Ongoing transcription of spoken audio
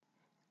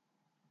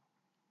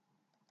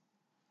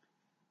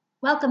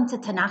Welcome to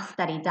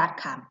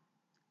TanachStudy.com.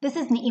 This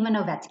is Neima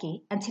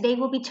Novetsky, and today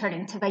we'll be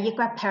turning to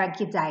Vayikra Perek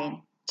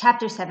Yud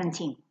chapter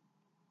 17.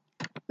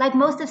 Like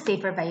most of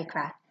Sefer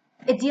Vayikra,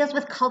 it deals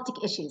with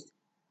cultic issues,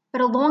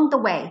 but along the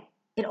way,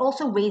 it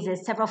also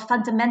raises several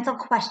fundamental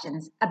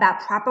questions about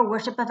proper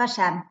worship of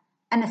Hashem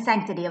and the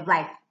sanctity of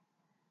life.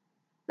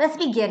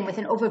 Let's begin with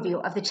an overview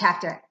of the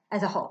chapter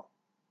as a whole.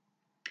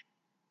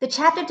 The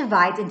chapter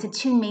divides into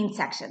two main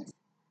sections.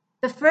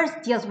 The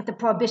first deals with the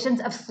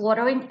prohibitions of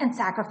slaughtering and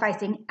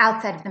sacrificing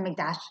outside of the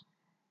Mikdash,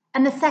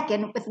 and the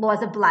second with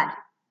laws of blood.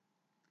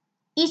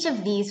 Each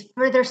of these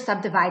further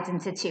subdivides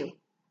into two.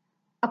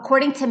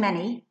 According to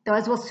many, though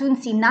as we'll soon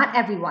see not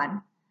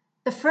everyone,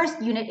 the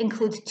first unit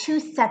includes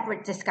two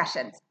separate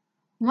discussions,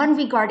 one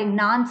regarding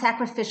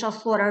non-sacrificial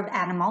slaughter of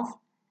animals,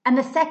 and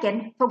the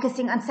second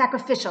focusing on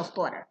sacrificial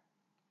slaughter.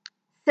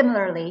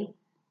 Similarly,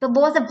 the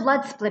laws of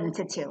blood split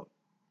into two,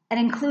 and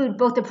include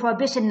both the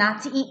prohibition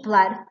not to eat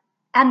blood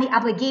and the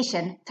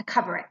obligation to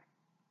cover it.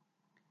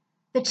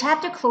 The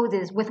chapter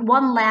closes with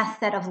one last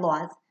set of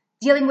laws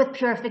dealing with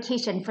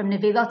purification from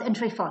nevelot and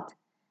trefot,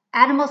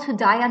 animals who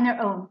die on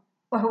their own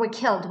or who were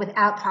killed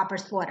without proper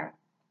slaughter.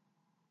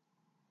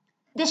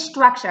 This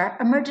structure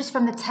emerges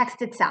from the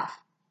text itself,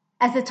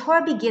 as the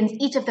Torah begins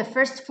each of the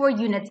first 4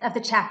 units of the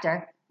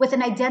chapter with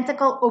an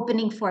identical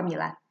opening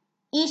formula,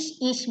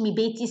 Ish mi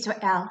Beit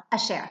Yisrael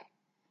asher,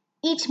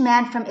 each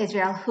man from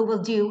Israel who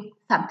will do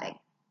something.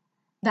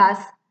 Thus,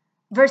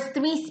 Verse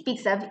 3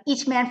 speaks of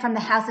each man from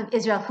the house of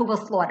Israel who will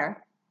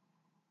slaughter.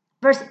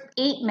 Verse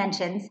 8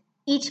 mentions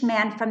each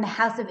man from the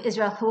house of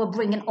Israel who will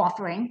bring an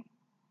offering.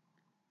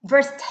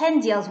 Verse 10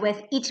 deals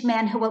with each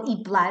man who will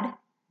eat blood.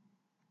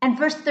 And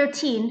verse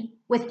 13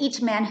 with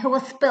each man who will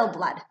spill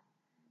blood,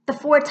 the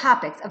 4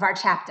 topics of our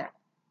chapter.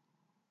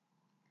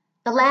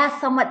 The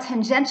last somewhat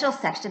tangential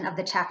section of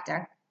the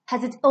chapter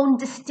has its own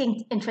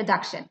distinct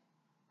introduction,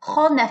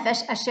 Chol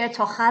nefesh asher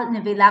tochal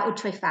nevela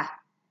utrefa,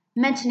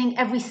 mentioning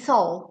every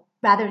soul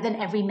rather than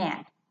every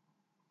man.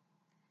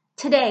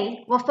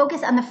 Today, we'll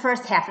focus on the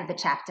first half of the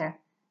chapter,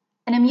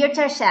 and Im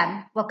Yirtzeh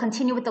Hashem will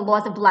continue with the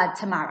laws of blood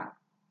tomorrow.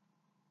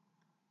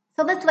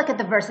 So let's look at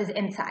the verses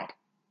inside.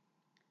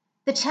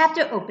 The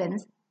chapter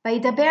opens,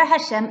 Vayidaber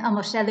Hashem el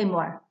Moshe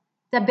lemor,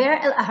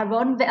 Daber el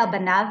Aharon ve'el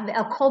banav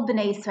ve'el kol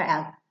bnei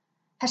Yisrael.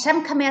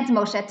 Hashem commands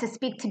Moshe to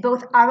speak to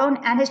both Aaron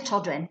and his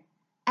children,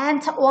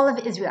 and to all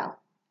of Israel,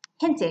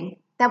 hinting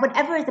that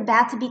whatever is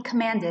about to be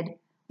commanded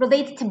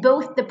relates to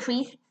both the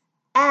priests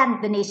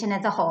and the nation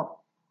as a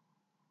whole.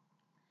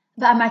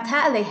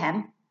 Va'amarta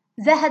alehem,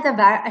 zeh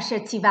hadavar asher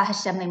tzivah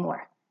Hashem lemor.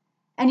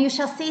 And you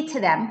shall say to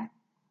them,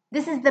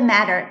 this is the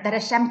matter that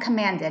Hashem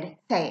commanded,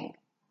 saying.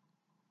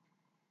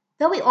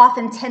 Though we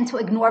often tend to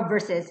ignore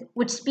verses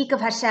which speak of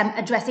Hashem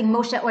addressing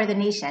Moshe or the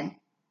nation,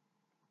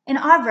 in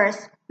our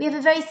verse, we have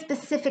a very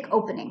specific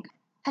opening.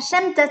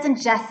 Hashem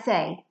doesn't just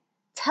say,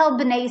 tell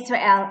Bnei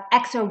Yisrael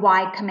X or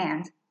Y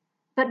command,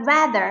 but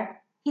rather,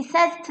 he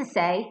says to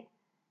say,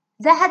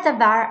 Zeh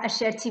hadavar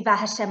asher tzivah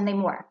Hashem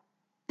lemor.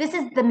 This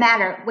is the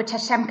matter which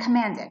Hashem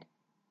commanded,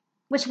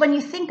 which when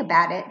you think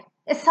about it,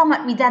 is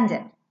somewhat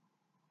redundant.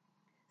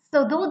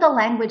 So though the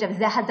language of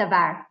Zeh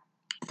hadavar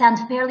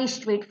sounds fairly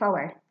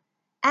straightforward,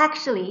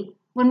 actually,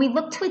 when we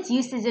look to its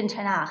uses in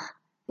Tanakh,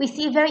 we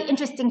see a very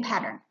interesting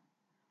pattern,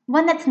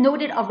 one that's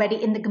noted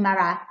already in the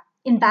Gemara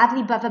in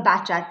Bavli Bava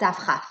Batra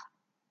Daf Chaf.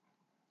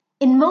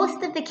 In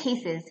most of the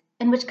cases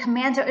in which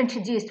commands are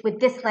introduced with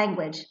this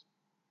language,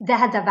 Zeh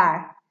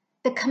hadavar,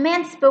 the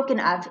command spoken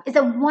of is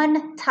a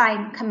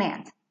one-time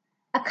command,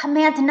 a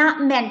command not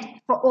meant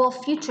for all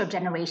future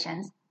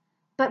generations,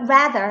 but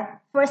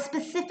rather for a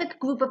specific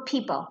group of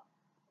people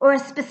or a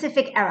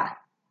specific era.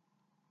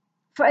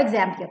 For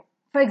example,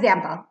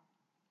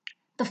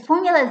 the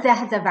formula Zeh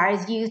hadavar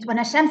is used when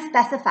Hashem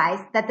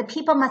specifies that the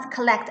people must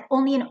collect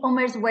only an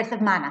omer's worth of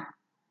manna,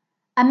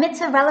 a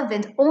mitzvah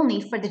relevant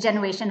only for the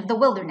generation of the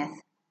wilderness.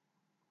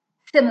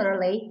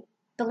 Similarly,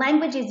 the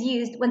language is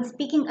used when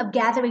speaking of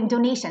gathering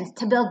donations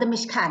to build the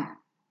Mishkan,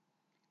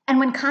 and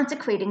when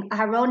consecrating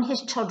Aharon,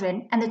 his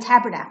children, and the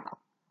tabernacle,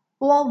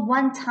 all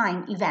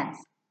one-time events.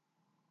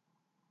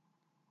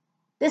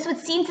 This would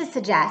seem to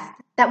suggest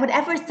that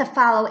whatever is to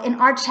follow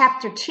in our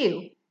chapter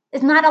 2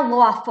 is not a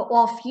law for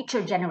all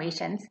future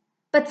generations,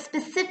 but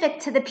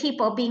specific to the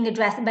people being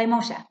addressed by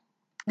Moshe,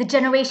 the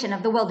generation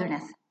of the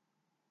wilderness.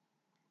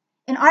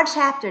 In our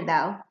chapter,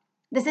 though,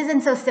 this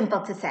isn't so simple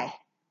to say,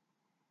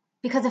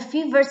 because a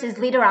few verses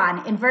later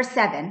on, in verse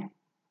 7,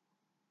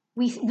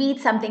 we read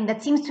something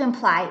that seems to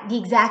imply the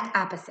exact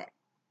opposite.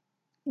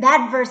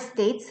 That verse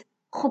states,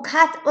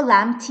 Chukat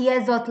olam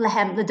tiyeh zot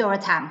lehem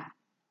l'dorotam.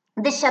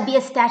 This shall be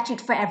a statute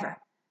forever,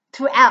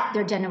 throughout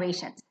their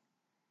generations.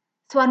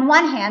 So on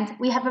one hand,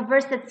 we have a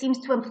verse that seems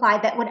to imply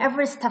that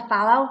whatever is to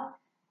follow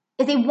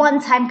is a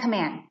one-time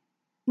command,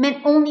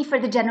 meant only for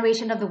the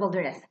generation of the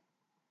wilderness.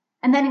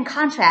 And then in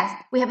contrast,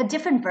 we have a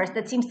different verse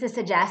that seems to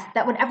suggest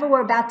that whatever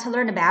we're about to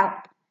learn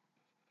about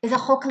is a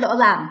chok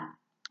le'olam,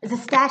 is a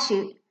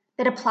statute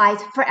that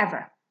applies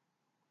forever.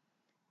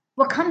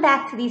 We'll come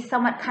back to these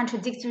somewhat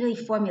contradictory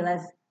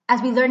formulas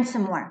as we learn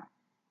some more,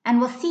 and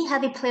we'll see how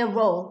they play a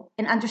role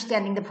in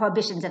understanding the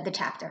prohibitions of the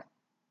chapter.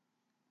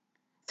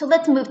 So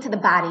let's move to the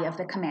body of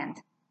the command.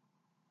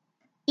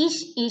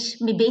 Ish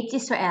ish mi beit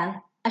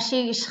Yisrael asher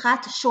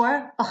yishchat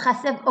shor o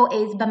chasev o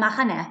ez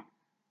b'machaneh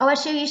o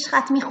asher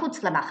yishchat michutz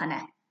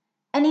lemachaneh.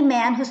 Any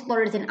man who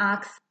slaughters an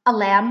ox, a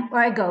lamb,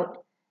 or a goat,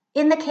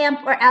 in the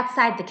camp or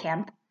outside the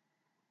camp,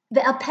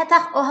 ve'el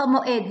petach ohel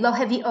moed lo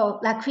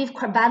hevi'o lakriv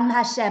korban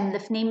Hashem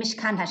lifnei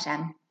mishkan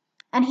Hashem,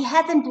 and he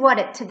hasn't brought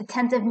it to the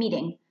tent of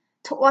meeting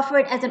to offer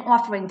it as an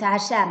offering to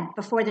Hashem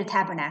before the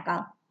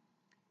tabernacle.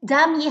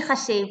 Dam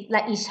yichashev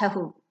la'ish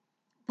hahu,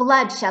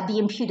 blood shall be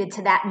imputed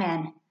to that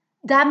man.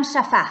 Dam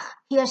shafach,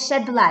 he has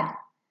shed blood.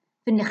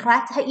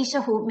 V'nichrat ha'ish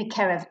hahu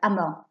mikerev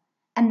amo,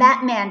 and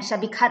that man shall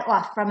be cut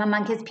off from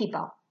among his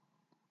people,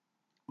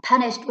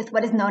 punished with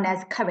what is known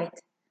as karet.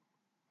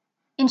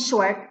 In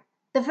short,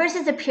 the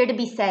verses appear to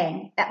be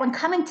saying that when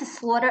coming to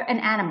slaughter an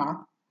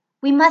animal,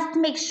 we must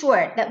make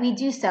sure that we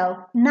do so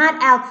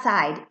not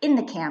outside in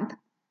the camp,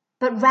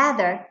 but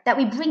rather that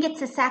we bring it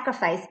to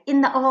sacrifice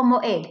in the Ohel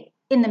Moed,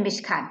 in the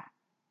Mishkan.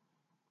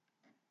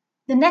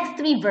 The next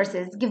 3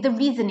 verses give the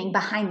reasoning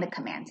behind the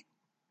command.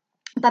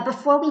 But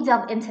before we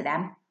delve into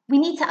them, we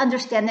need to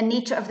understand the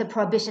nature of the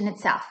prohibition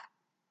itself.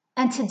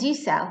 And to do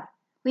so,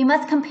 we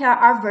must compare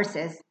our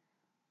verses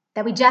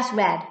that we just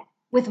read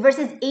with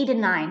verses 8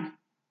 and 9,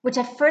 which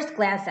at first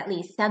glance at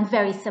least sound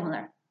very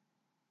similar.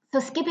 So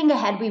skipping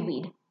ahead, we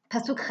read,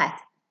 Pasuk Chet,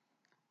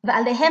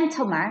 V'alehem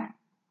tomar,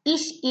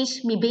 ish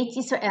ish mi beit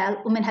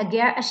Yisrael umen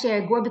hager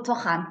asher gor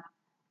b'tocham,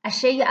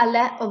 asher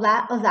ya'aleh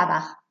olah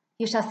ozavach.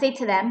 You shall say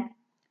to them,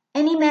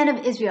 any man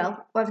of Israel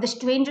or of the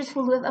strangers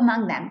who live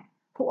among them,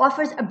 who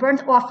offers a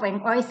burnt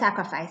offering or a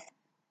sacrifice,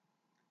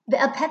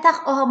 ve'el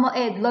petach ohel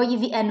moed lo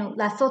yivi'enu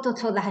lasot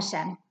oto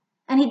laHashem,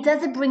 and he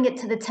doesn't bring it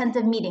to the tent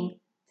of meeting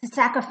to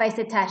sacrifice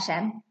it to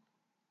Hashem,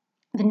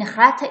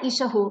 v'nichrat ha'ish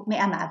hahu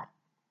me'amav,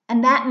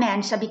 and that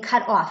man shall be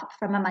cut off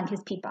from among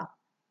his people.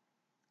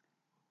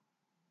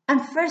 On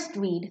first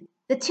read,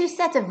 the 2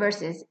 sets of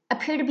verses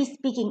appear to be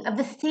speaking of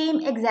the same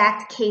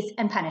exact case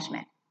and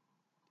punishment.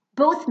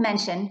 Both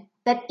mention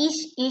that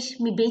ish ish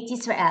mi beit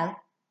Yisrael,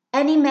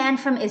 any man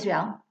from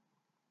Israel,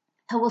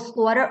 who will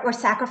slaughter or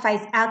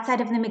sacrifice outside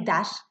of the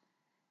Mikdash,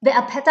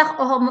 ve'al petach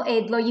ohel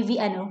moed lo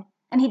yivi'enu,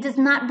 and he does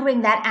not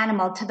bring that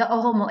animal to the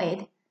Ohel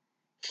Moed,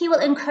 he will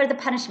incur the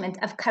punishment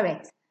of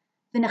karet,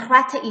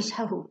 v'nichrat ha'ish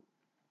hahu.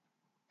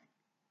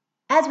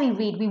 As we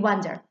read, we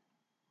wonder,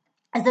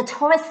 is the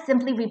Torah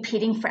simply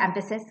repeating for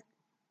emphasis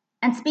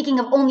and speaking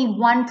of only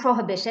one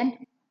prohibition?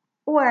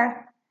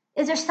 Or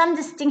is there some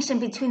distinction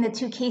between the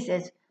 2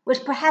 cases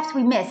which perhaps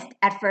we missed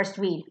at first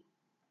read?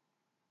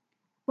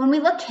 When we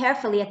look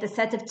carefully at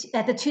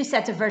the 2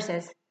 sets of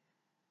verses,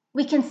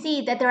 we can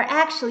see that there are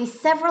actually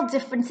several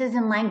differences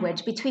in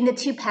language between the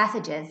 2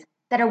 passages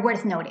that are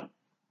worth noting.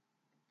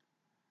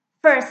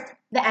 First,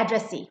 the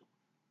addressee.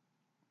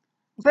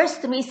 Verse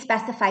 3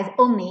 specifies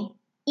only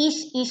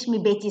ish ish mi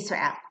beit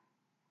Yisrael,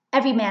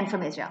 every man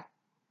from Israel,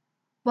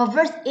 while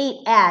verse 8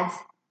 adds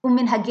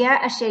umin hager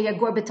asher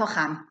yagor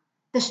b'tocham,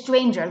 the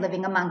stranger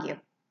living among you.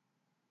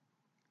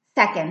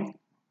 Second,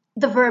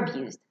 the verb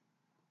used.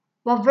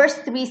 While verse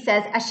 3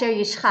 says asher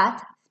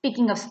yishchat,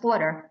 speaking of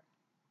slaughter,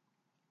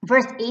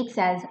 verse 8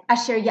 says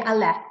asher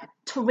ya'aleh,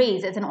 to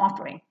raise as an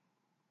offering.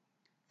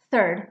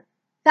 Third,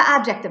 the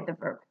object of the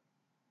verb.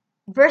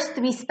 Verse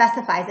 3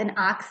 specifies an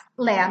ox,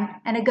 lamb,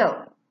 and a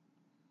goat,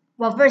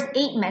 while verse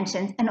 8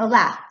 mentions an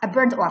olah, a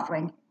burnt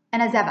offering,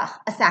 and a zebach,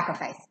 a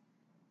sacrifice.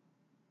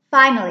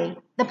 Finally,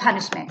 the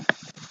punishment.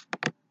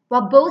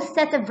 While both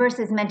sets of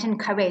verses mention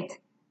karet,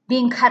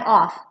 being cut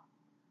off,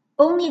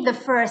 only the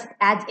first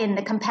adds in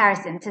the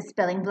comparison to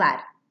spilling blood.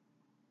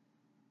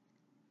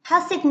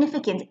 How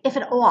significant, if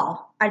at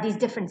all, are these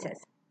differences?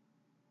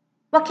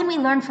 What can we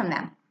learn from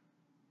them?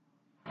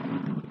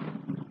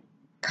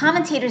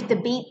 Commentators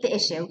debate the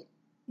issue,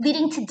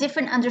 leading to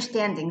different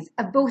understandings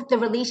of both the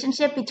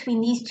relationship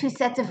between these 2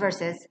 sets of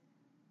verses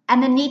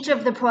and the nature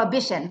of the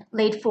prohibition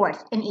laid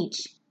forth in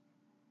each.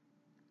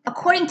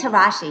 According to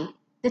Rashi,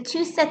 the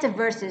 2 sets of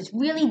verses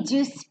really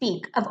do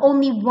speak of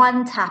only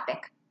one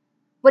topic,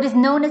 what is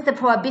known as the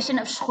prohibition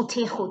of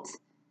shchutei chutz,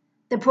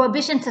 the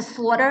prohibition to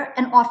slaughter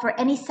and offer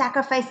any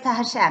sacrifice to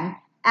Hashem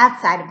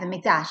outside of the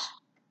Mikdash.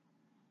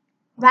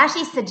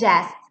 Rashi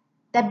suggests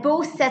that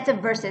both sets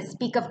of verses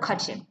speak of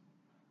kachim,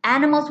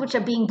 animals which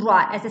are being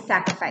brought as a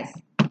sacrifice.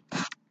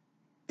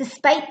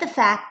 Despite the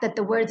fact that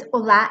the words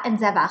olah and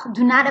zevach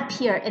do not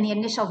appear in the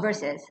initial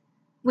verses,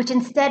 which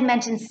instead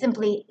mention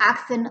simply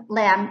oxen,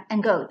 lamb,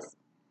 and goats,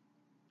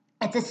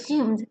 it's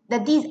assumed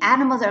that these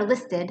animals are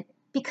listed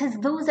because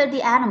those are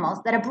the animals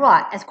that are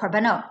brought as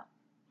korbanot.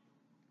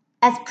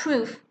 As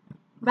proof,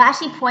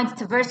 Rashi points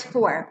to verse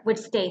 4, which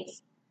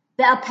states,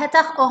 Ve'al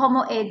petach ohel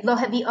moed lo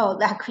hevi'o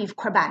lahakriv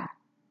korban,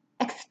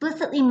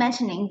 explicitly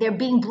mentioning they're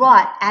being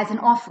brought as an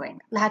offering,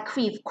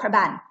 lahakriv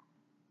korban.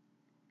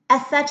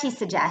 As such, he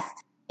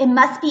suggests, it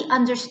must be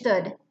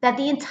understood that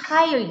the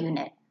entire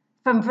unit,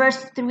 from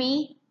verse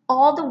 3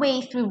 all the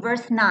way through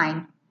verse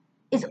 9,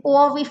 is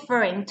all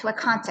referring to a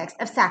context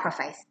of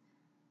sacrifice,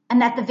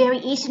 and that the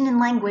variation in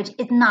language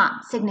is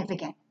not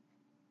significant.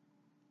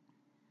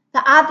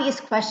 The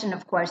obvious question,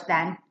 of course,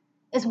 then,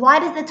 is why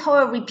does the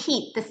Torah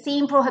repeat the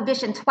same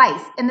prohibition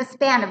twice in the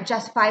span of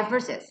just 5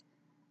 verses?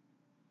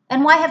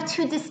 And why have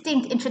 2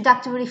 distinct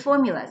introductory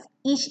formulas,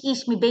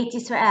 ish mi Beit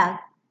Yisrael,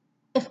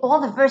 if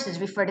all the verses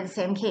refer to the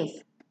same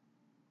case?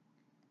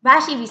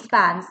 Rashi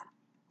responds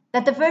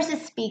that the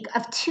verses speak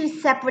of 2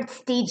 separate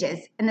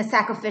stages in the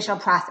sacrificial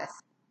process,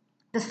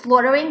 the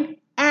slaughtering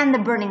and the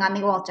burning on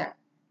the altar.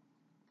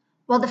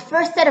 While the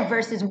first set of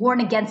verses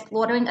warn against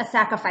slaughtering a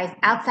sacrifice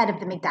outside of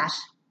the Mikdash,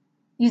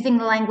 using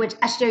the language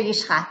Asher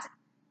Yishchat,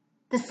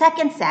 the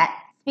second set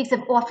speaks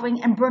of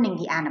offering and burning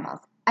the animals,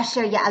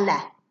 Asher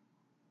Ya'aleh.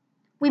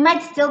 We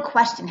might still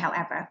question,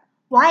 however,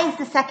 why is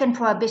the second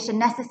prohibition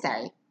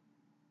necessary?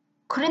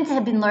 Couldn't it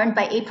have been learned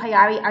by a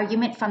priori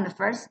argument from the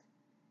first?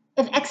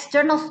 If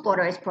external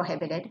slaughter is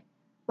prohibited,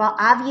 well,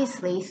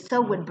 obviously,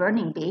 so would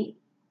burning be.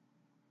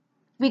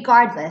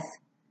 Regardless,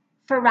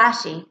 for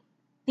Rashi,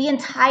 the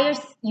entire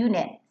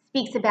unit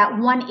speaks about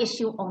one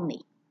issue only,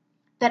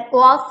 that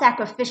all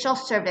sacrificial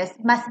service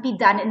must be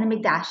done in the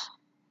Mikdash,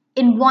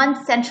 in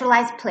one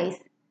centralized place,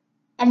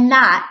 and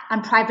not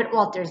on private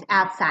altars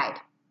outside.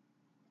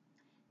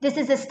 This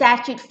is a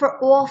statute for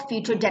all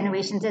future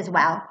generations as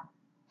well,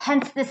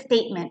 hence the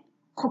statement,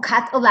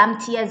 Chukat olam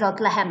tiyeh zot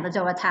lahem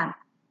l'doratam.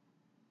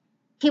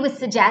 He would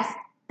suggest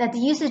that the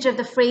usage of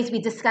the phrase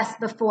we discussed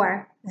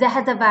before, Zeh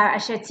hadavar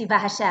asher tzivah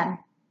Hashem,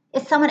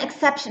 is somewhat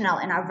exceptional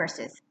in our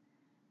verses,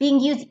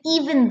 being used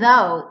even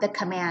though the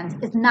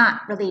command is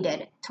not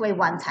related to a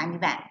one-time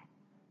event.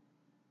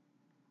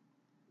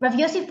 Rav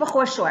Yosef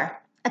Bechor Shor,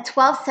 a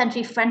 12th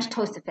century French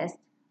Tosafist,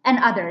 and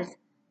others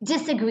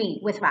disagree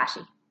with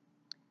Rashi.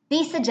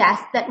 They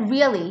suggest that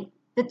really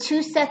the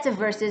 2 sets of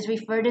verses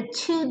refer to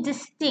 2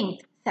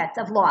 distinct sets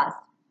of laws.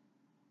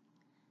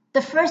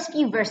 The first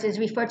few verses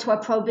refer to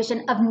a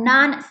prohibition of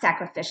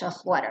non-sacrificial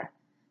slaughter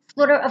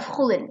of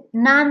chulin,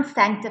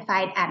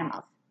 non-sanctified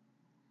animals.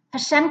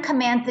 Hashem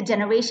commands the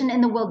generation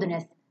in the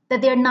wilderness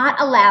that they are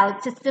not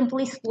allowed to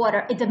simply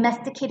slaughter a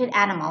domesticated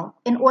animal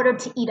in order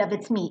to eat of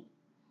its meat.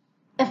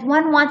 If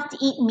one wants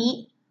to eat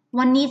meat,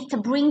 one needs to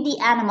bring the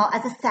animal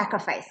as a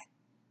sacrifice,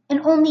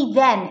 and only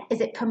then is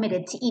it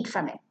permitted to eat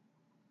from it.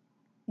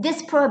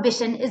 This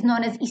prohibition is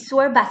known as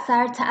Isur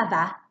Basar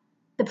Ta'ava,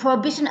 the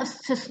prohibition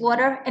to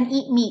slaughter and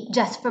eat meat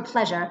just for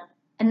pleasure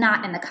and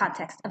not in the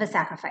context of a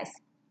sacrifice.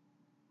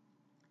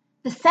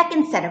 The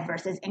second set of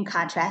verses, in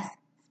contrast,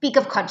 speak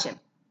of konshim,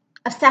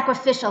 of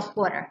sacrificial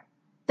slaughter,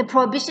 the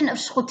prohibition of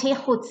shchutei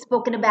chutz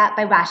spoken about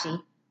by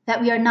Rashi, that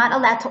we are not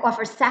allowed to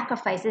offer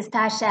sacrifices to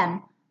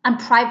Hashem on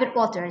private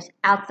altars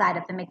outside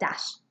of the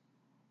Mikdash.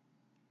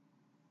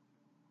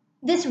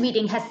 This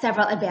reading has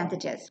several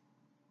advantages.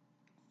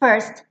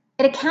 First,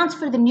 it accounts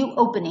for the new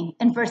opening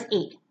in verse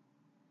 8.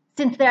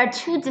 Since there are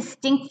 2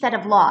 distinct set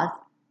of laws,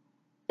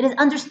 it is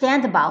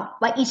understandable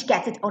why each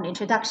gets its own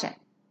introduction.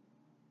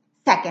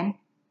 Second,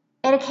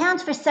 it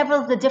accounts for several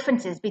of the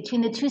differences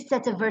between the 2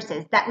 sets of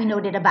verses that we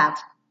noted above.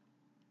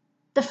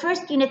 The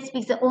first unit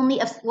speaks only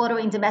of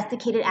slaughtering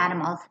domesticated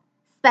animals,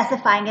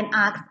 specifying an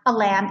ox, a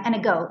lamb, and a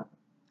goat,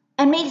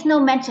 and makes no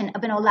mention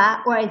of an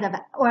olah or a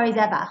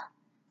zevach,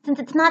 since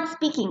it's not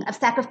speaking of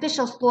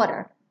sacrificial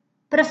slaughter,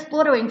 but of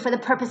slaughtering for the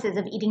purposes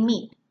of eating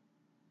meat.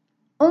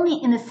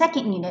 Only in the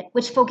second unit,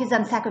 which focuses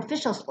on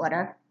sacrificial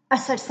slaughter, are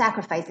such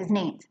sacrifices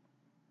named.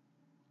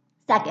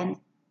 Second,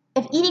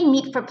 if eating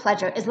meat for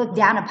pleasure is looked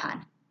down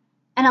upon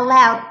and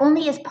allowed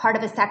only as part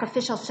of a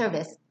sacrificial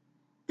service,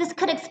 this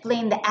could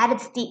explain the added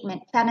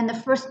statement found in the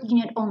first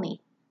unit only,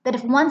 that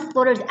if one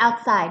slaughters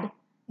outside,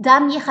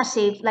 dam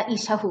yichashev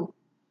la'ishahu,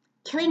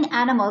 killing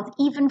animals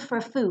even for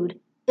food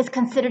is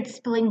considered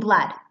spilling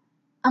blood,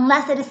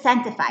 unless it is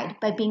sanctified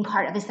by being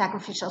part of a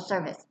sacrificial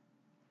service.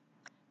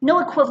 No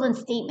equivalent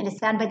statement is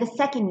found by the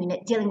second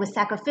unit dealing with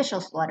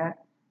sacrificial slaughter,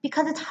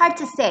 because it's hard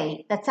to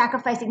say that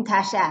sacrificing to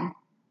Hashem,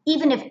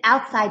 even if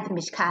outside the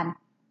Mishkan,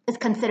 is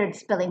considered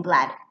spilling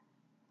blood.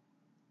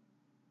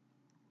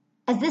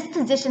 As this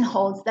position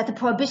holds that the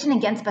prohibition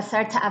against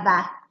basar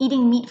ta'ava,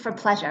 eating meat for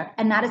pleasure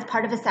and not as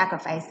part of a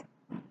sacrifice,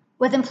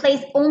 was in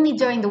place only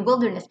during the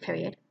wilderness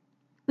period,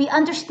 we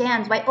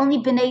understand why only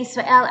Bnei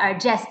Israel are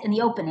addressed in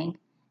the opening,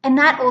 and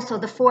not also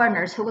the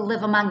foreigners who will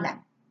live among them.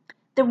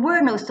 There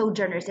were no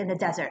sojourners in the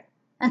desert,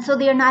 and so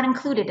they are not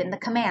included in the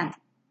command.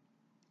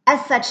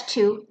 As such,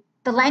 too,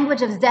 the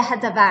language of Zeh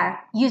hadavar,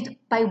 used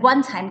by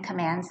one-time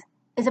commands,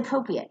 is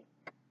appropriate.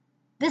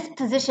 This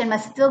position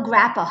must still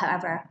grapple,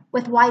 however,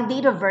 with why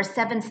later verse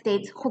 7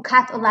 states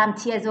Chukat olam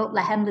tiyeh zot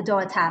lahem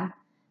l'doratam,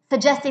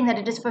 suggesting that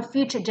it is for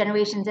future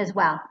generations as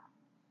well.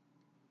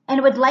 And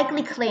it would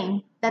likely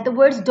claim that the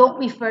words don't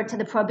refer to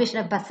the prohibition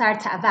of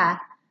basar ta'ava,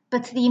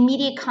 but to the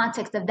immediate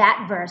context of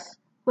that verse,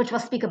 which we'll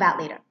speak about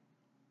later.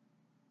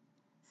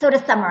 So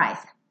to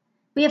summarize,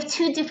 we have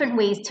 2 different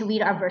ways to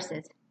read our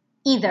verses.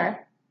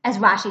 Either, as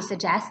Rashi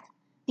suggests,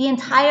 the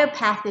entire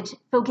passage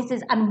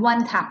focuses on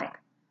one topic,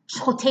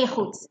 shchutei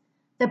chutz,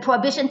 the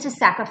prohibition to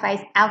sacrifice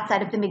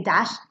outside of the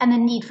Mikdash and the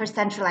need for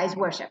centralized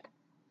worship.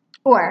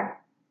 Or,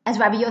 as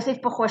Rabbi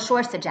Yosef Bechor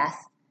Shor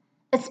suggests,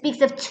 it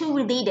speaks of two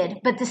related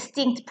but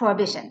distinct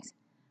prohibitions,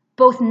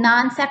 both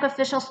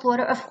non-sacrificial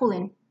slaughter of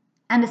chulin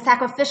and the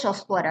sacrificial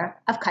slaughter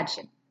of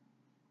kadshin.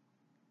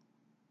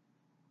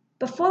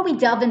 Before we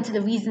delve into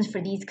the reasons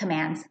for these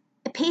commands,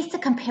 it pays to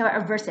compare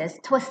our verses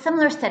to a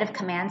similar set of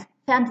commands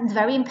found in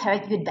Dvarim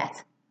Perek Yud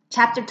Bet,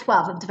 chapter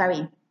 12 of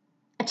Dvarim,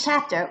 a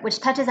chapter which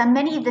touches on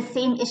many of the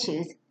same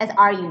issues as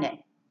our unit.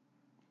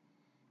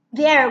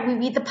 There we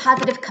read the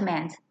positive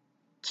command,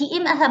 Ki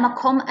im el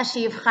hamakom asher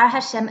yivchar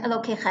Hashem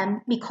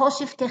Elokechem mikol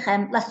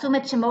shiftechem lasum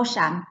et shemo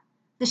sham,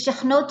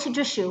 v'shechno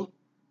tidrashu,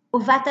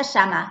 uvata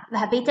shama,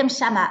 v'habetem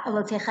shama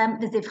elotechem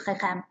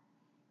v'zivchechem.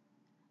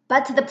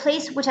 But to the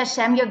place which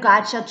Hashem your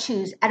God shall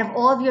choose out of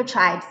all of your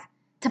tribes,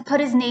 to put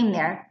his name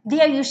there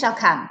you shall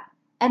come,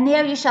 and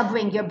there you shall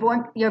bring your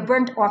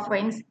burnt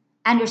offerings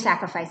and your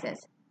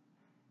sacrifices.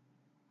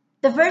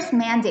 The verse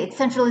mandates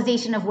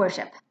centralization of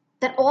worship,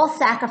 that all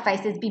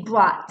sacrifices be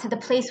brought to the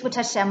place which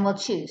Hashem will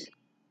choose,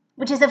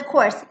 which is of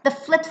course the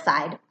flip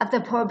side of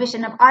the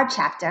prohibition of our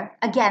chapter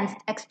against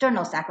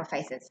external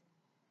sacrifices.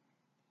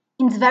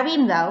 In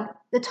Dvarim, though,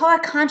 the Torah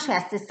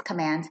contrasts this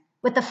command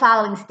with the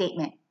following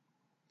statement,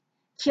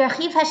 Ki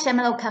yarchiv Hashem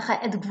Elokecha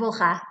et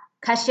gvulcha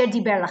kasher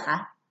diber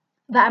lecha,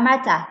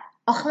 va'amarta,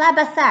 ochla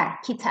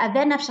basar, ki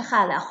ta'aveh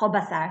nafshecha le'achol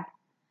basar,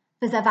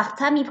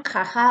 v'zavachta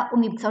mibkarcha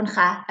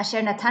u'mibtzoncha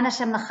asher natan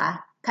Hashem lecha,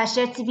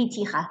 kasher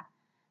tziviticha,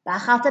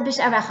 v'achalta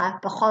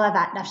b'sh'arecha b'chol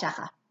avat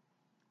nafshecha.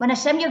 When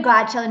Hashem your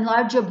God shall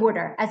enlarge your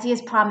border as he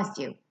has promised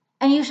you,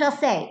 and you shall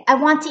say, I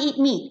want to eat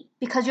meat,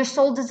 because your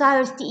soul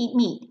desires to eat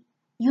meat,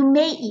 you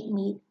may eat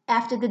meat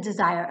after the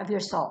desire of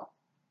your soul.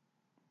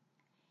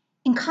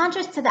 In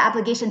contrast to the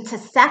obligation to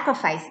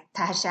sacrifice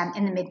to Hashem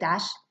in the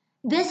Mikdash,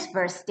 this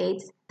verse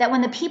states that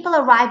when the people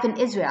arrive in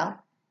Israel,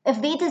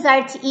 if they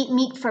desire to eat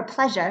meat for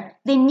pleasure,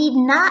 they need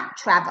not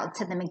travel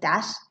to the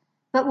Mikdash,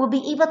 but will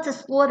be able to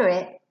slaughter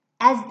it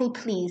as they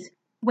please,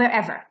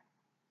 wherever.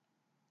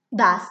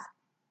 Thus,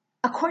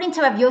 according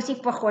to Rav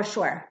Yosef Bachor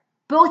Shor,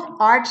 both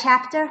our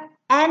chapter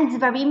and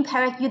Dvarim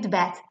Perek Yud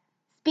Bet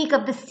speak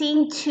of the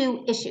same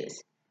two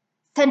issues,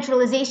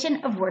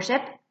 centralization of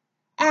worship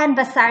and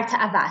basar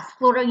ta'avah,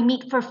 slaughtering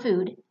meat for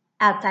food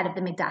outside of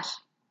the Mikdash.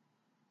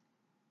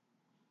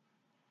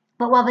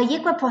 But while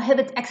Vayikra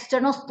prohibits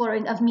external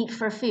slaughtering of meat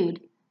for food,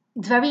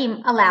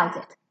 Dvarim allows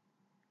it.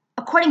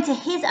 According to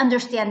his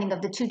understanding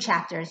of the two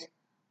chapters,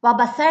 while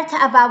basar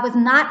ta'avah was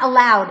not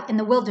allowed in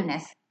the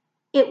wilderness,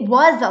 it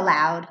was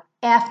allowed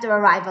after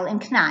arrival in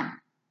Canaan.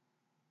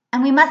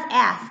 And we must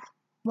ask,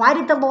 why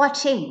did the law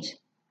change?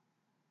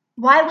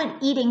 Why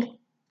would eating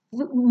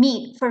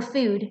meat for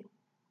food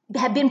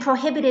have been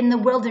prohibited in the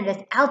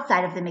wilderness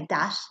outside of the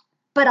Mikdash,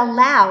 but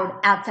allowed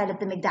outside of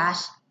the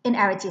Mikdash in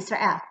Eretz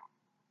Yisrael?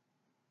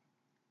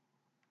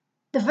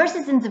 The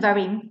verses in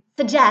Dvarim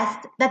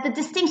suggest that the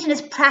distinction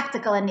is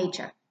practical in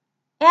nature.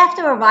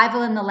 After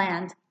arrival in the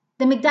land,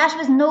 the Mikdash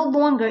was no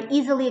longer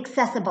easily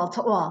accessible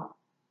to all.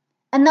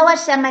 And though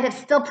Hashem might have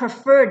still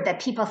preferred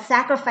that people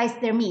sacrifice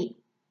their meat,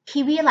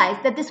 he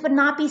realized that this would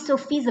not be so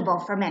feasible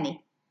for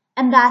many,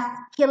 and thus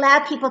he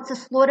allowed people to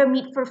slaughter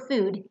meat for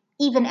food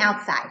even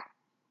outside.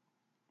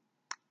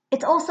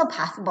 It's also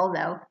possible,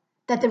 though,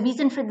 that the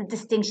reason for the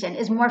distinction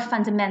is more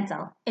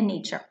fundamental in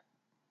nature.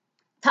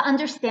 To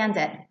understand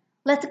it,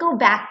 let's go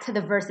back to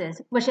the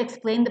verses which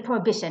explain the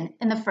prohibition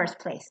in the first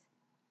place.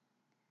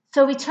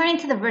 So returning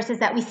to the verses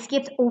that we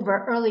skipped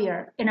over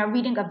earlier in our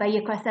reading of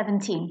Vayikra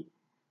 17,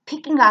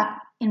 picking up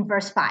in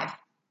verse 5,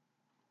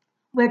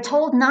 we're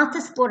told not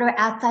to slaughter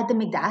outside the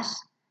Mikdash,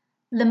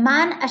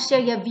 Leman asher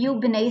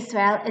yaviu b'nei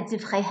Yisrael et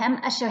zivchehem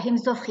asher him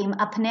zovchim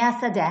al pnei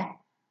hasadeh,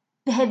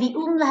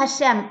 v'hevi'um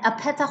laHashem al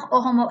petach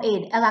or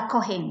hamoed el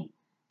hakohen,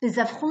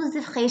 v'zavchu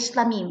zivchei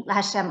shlamim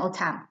laHashem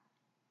otam.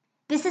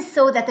 This is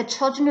so that the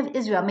children of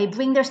Israel may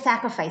bring their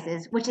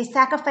sacrifices, which they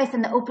sacrifice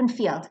in the open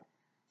field,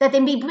 that they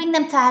may bring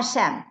them to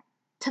Hashem,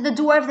 to the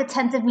door of the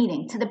tent of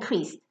meeting, to the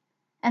priest,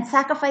 and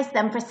sacrifice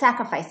them for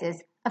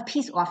sacrifices of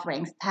peace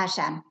offerings to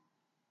Hashem.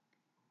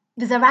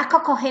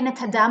 V'zaraka kohen et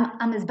hadam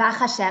al mizbach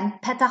Hashem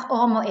petach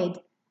or moed,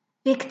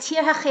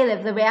 v'iktir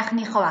hachelev l'reach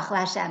nichoach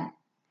laHashem.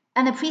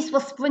 And the priest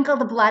will sprinkle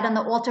the blood on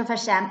the altar of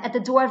Hashem at the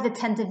door of the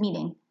tent of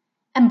meeting,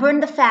 and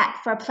burn the fat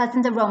for a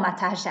pleasant aroma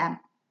to Hashem.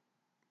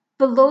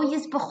 V'lo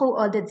yizbachu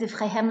od et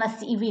zivchehem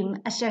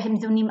lasi'irim asher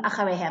himzunim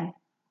acharehem,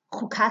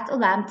 chukat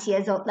olam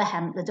tieh zot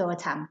lehem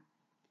l'dorotam.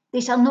 They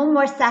shall no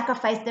more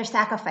sacrifice their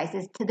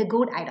sacrifices to the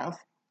goat idols,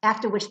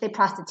 after which they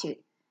prostitute.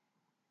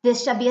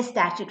 This shall be a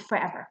statute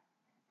forever.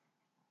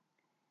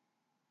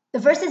 The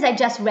verses I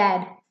just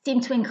read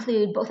seem to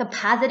include both a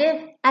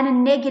positive and a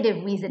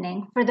negative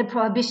reasoning for the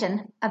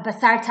prohibition of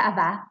basar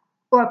ta'avah,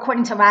 or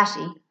according to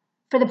Rashi,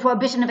 for the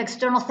prohibition of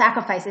external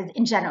sacrifices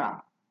in general.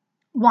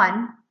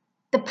 1,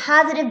 the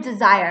positive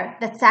desire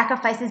that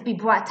sacrifices be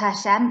brought to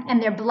Hashem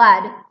and their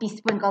blood be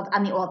sprinkled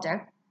on the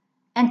altar.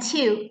 And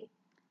 2,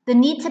 the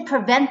need to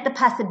prevent the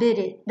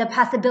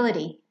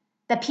possibility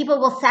that people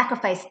will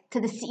sacrifice to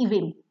the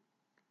Se'irim.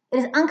 It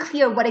is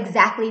unclear what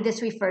exactly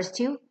this refers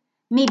to,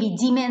 maybe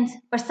demons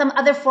or some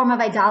other form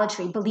of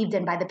idolatry believed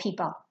in by the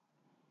people.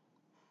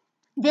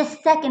 This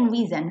second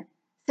reason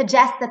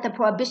suggests that the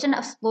prohibition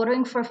of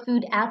slaughtering for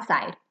food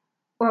outside,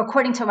 or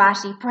according to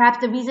Rashi, perhaps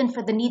the reason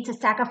for the need to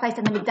sacrifice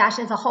in the Mikdash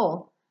as a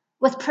whole,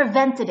 was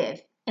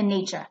preventative in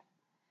nature,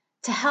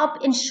 to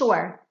help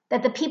ensure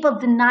that the people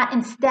did not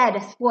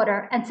instead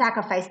slaughter and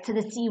sacrifice to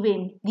the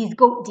Sirim, these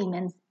goat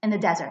demons, in the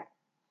desert.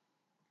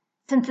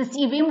 Since the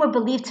Sirim were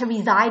believed to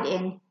reside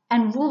in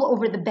and rule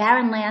over the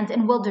barren lands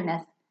and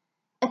wilderness,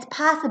 it's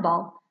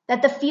possible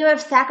that the fear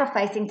of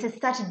sacrificing to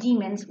such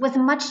demons was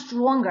much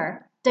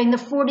stronger during the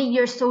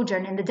 40-year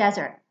sojourn in the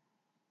desert.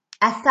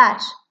 As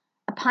such,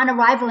 upon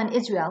arrival in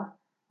Israel,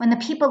 when the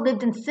people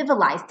lived in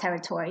civilized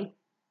territory,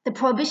 the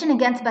prohibition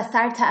against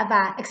basar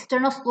ta'ava,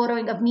 external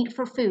slaughtering of meat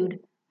for food,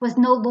 was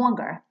no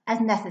longer as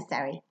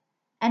necessary,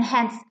 and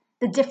hence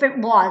the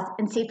different laws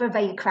in Sefer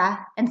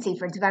Vayikra and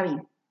Sefer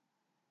Dvarim.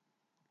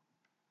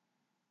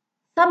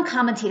 Some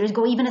commentators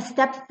go even a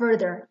step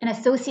further in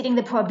associating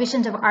the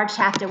prohibitions of our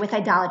chapter with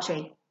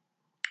idolatry,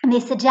 and they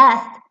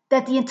suggest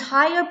that the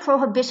entire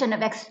prohibition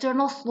of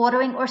external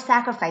slaughtering or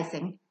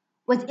sacrificing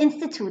was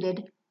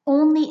instituted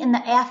only in the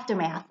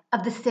aftermath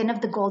of the sin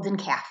of the golden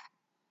calf.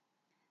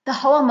 The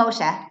Hoa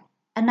Moshe,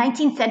 a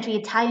 19th century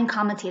Italian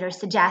commentator,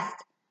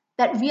 suggests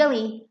that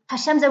really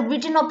Hashem's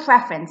original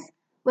preference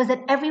was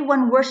that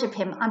everyone worship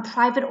him on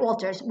private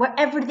altars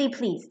wherever they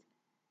pleased.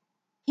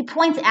 He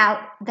points out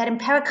that in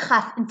Perek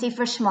Chaf in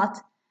Sefer Shmot,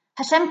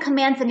 Hashem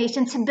commands the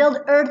nation to build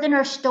earthen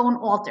or stone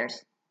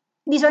altars.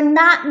 These are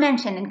not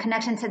mentioned in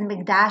connection to the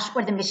Mikdash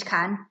or the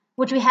Mishkan,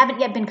 which we haven't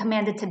yet been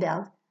commanded to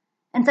build.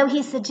 And so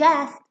he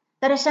suggests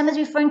that Hashem is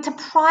referring to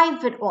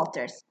private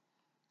altars,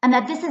 and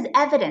that this is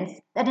evidence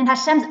that in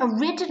Hashem's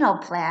original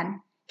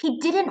plan, he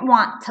didn't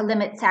want to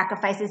limit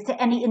sacrifices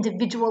to any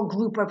individual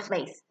group or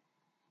place.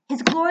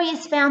 His glory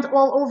is found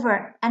all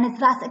over and is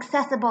thus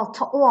accessible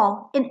to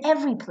all in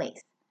every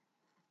place.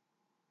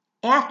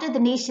 After the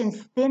nation's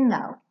sin,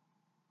 though,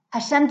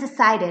 Hashem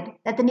decided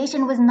that the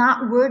nation was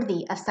not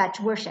worthy of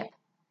such worship,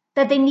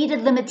 that they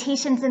needed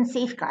limitations and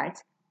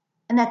safeguards,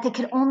 and that they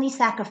could only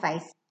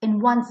sacrifice in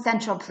one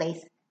central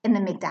place in the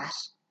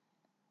Mikdash.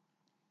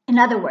 In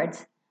other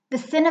words, the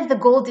sin of the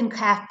golden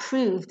calf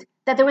proved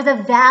that there was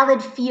a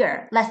valid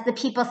fear lest the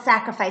people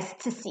sacrifice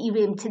to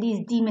Sirim, to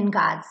these demon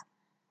gods,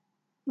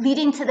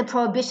 leading to the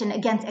prohibition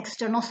against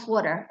external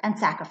slaughter and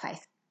sacrifice.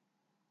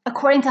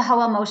 According to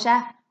Hoa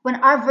Moshe, when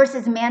our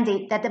verses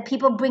mandate that the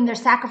people bring their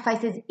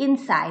sacrifices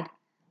inside,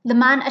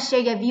 Leman asher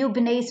yaviu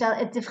b'nei Yisrael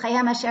et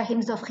divchayim asher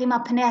him zofchim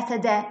al pnei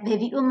hasadeh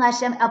ve'vi'um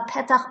l'Hashem el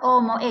petach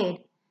or moed,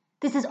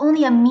 this is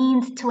only a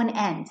means to an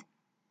end,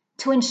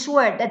 to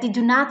ensure that they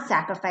do not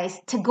sacrifice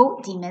to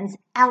goat demons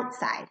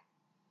outside.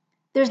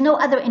 There's no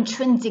other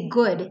intrinsic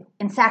good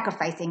in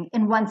sacrificing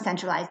in one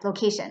centralized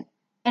location.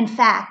 In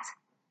fact,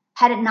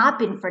 had it not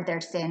been for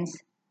their sins,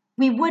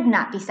 we would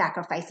not be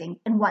sacrificing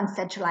in one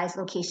centralized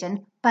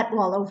location, but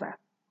all over.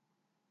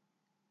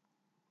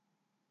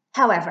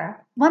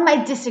 However, one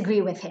might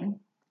disagree with him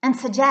and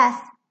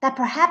suggest that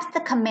perhaps the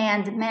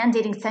command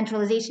mandating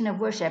centralization of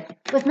worship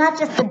was not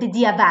just a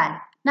b'diavad,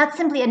 not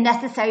simply a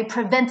necessary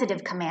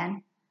preventative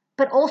command,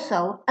 but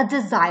also a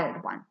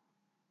desired one.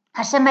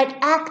 Hashem might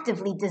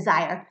actively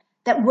desire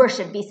that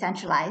worship be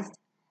centralized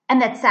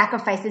and that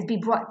sacrifices be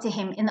brought to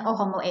him in the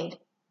Ohel Moed.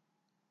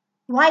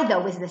 Why,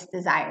 though, is this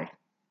desired?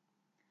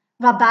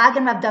 Rabag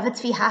and Rab David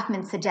Tzvi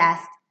Hoffman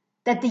suggest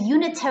that the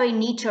unitary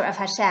nature of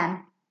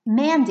Hashem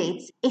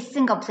mandates a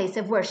single place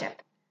of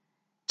worship.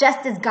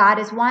 Just as God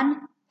is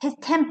one, his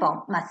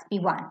temple must be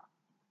one.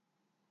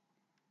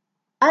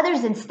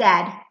 Others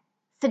instead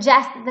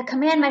suggest that the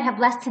command might have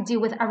less to do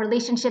with our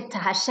relationship to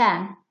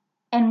Hashem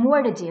and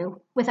more to do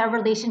with our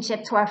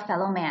relationship to our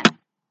fellow man.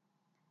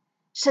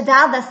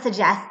 Shadal thus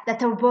suggests that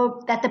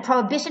the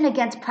prohibition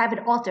against private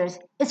altars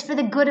is for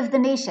the good of the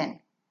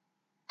nation.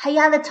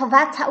 Haya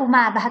letovat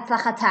ha'umah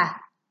v'hatzlachata,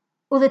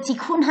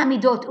 uletikun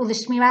hamidot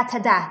uleshmirat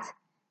hadat,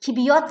 ki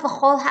biyot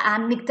v'chol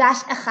ha'am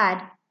mikdash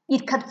echad,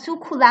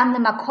 yitkabtzu kulam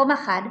lemakom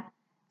echad,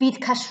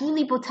 v'yitkashru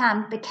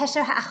libotam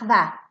b'kesher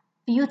ha'achva,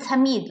 v'yu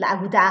tamid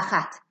la'aguda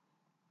achat.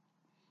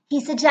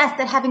 He suggests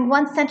that having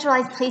one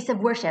centralized place of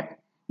worship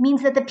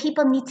means that the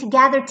people need to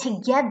gather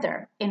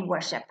together in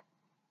worship,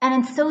 and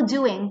in so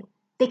doing,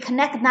 they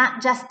connect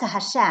not just to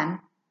Hashem,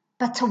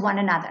 but to one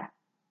another.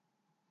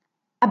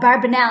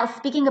 Abarbanel,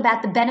 speaking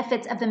about the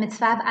benefits of the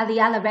mitzvah of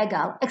Aliyah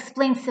L'Regal,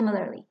 explains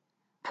similarly,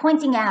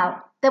 pointing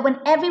out that when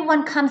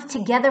everyone comes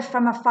together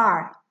from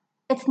afar,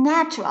 it's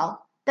natural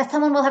that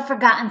someone will have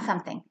forgotten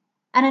something,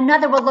 and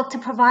another will look to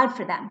provide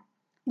for them,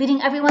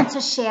 leading everyone to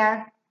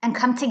share and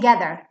come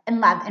together in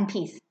love and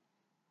peace.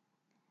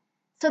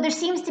 So there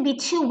seems to be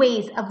two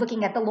ways of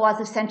looking at the laws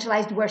of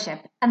centralized worship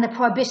and the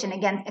prohibition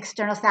against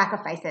external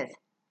sacrifices.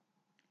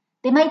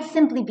 They might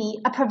simply be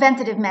a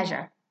preventative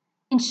measure,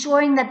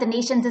 ensuring that the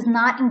nation does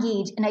not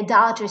engage in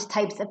idolatrous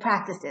types of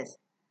practices.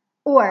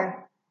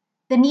 Or,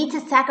 the need to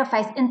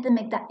sacrifice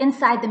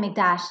inside the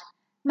Mikdash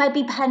might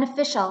be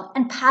beneficial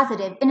and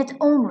positive in its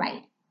own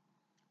right,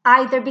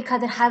 either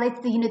because it highlights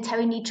the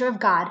unitary nature of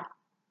God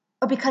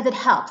or because it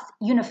helps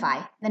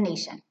unify the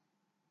nation.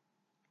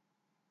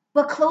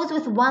 We'll close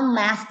with one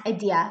last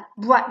idea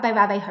brought by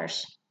Rabbi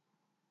Hirsch.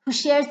 who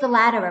shares the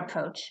latter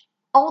approach,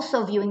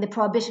 also viewing the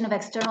prohibition of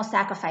external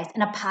sacrifice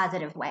in a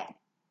positive way.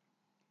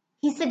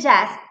 He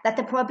suggests that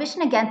the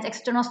prohibition against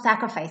external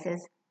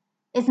sacrifices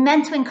is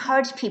meant to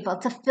encourage people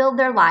to fill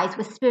their lives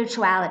with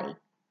spirituality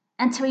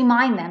and to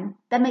remind them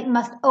that they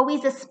must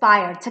always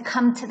aspire to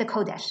come to the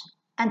Kodesh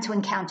and to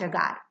encounter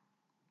God.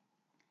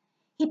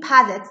 He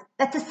posits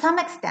that to some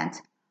extent,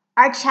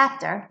 our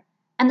chapter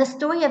and the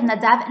story of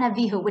Nadav and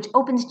Avihu, which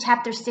opens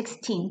chapter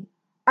 16,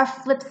 are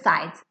flip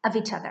sides of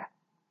each other.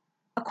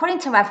 According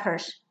to Rav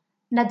Hirsch,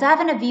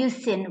 Nadav and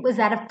Avihu's sin was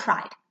that of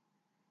pride,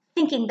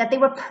 thinking that they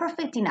were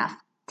perfect enough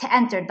to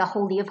enter the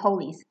Holy of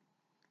Holies.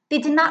 They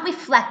did not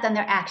reflect on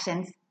their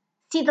actions,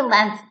 see the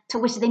length to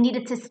which they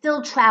needed to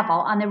still travel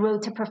on the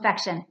road to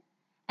perfection,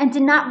 and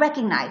did not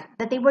recognize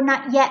that they were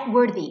not yet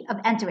worthy of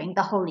entering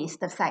the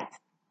holiest of sights.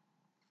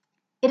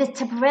 It is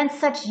to prevent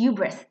such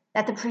hubris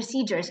that the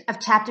procedures of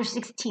chapter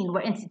 16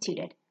 were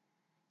instituted.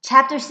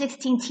 Chapter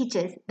 16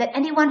 teaches that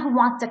anyone who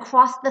wants to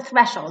cross the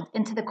threshold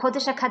into the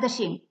Kodesh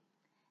HaKadashim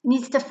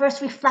needs to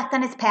first reflect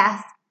on his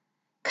past,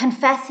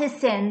 confess his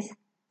sins,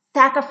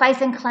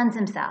 sacrifice and cleanse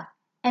himself,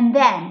 and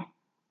then,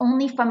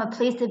 only from a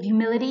place of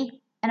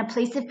humility and a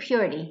place of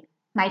purity,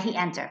 might he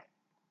enter.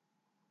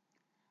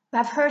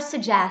 Rav Hirsch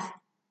suggests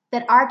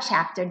that our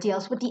chapter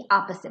deals with the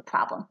opposite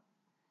problem,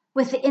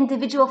 with the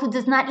individual who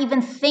does not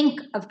even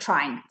think of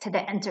trying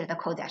to enter the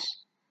Kodesh,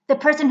 the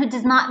person who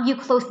does not view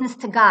closeness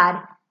to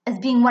God as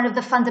being one of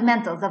the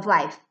fundamentals of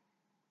life.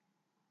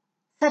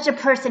 Such a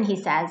person, he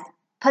says,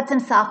 puts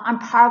himself on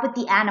par with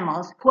the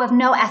animals who have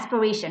no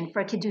aspiration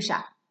for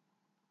Kedusha.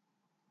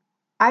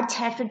 Our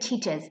chapter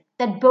teaches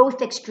that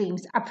both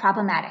extremes are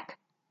problematic.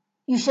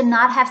 You should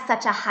not have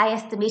such a high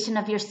estimation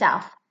of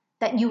yourself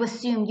that you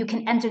assume you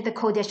can enter the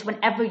Kodesh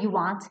whenever you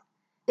want,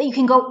 that you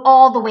can go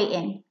all the way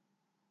in.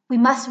 We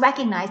must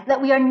recognize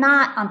that we are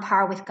not on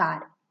par with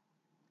God.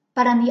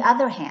 But on the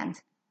other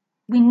hand,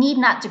 we need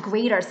not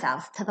degrade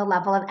ourselves to the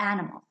level of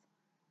animals.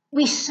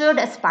 We should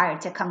aspire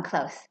to come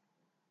close.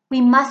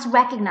 We must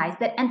recognize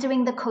that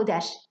entering the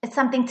Kodesh is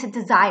something to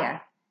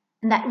desire,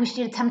 and that we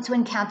should attempt to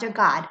encounter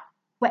God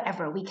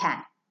wherever we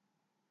can.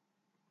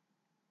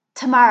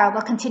 Tomorrow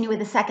we'll continue with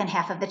the second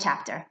half of the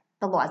chapter,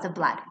 the laws of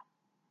blood.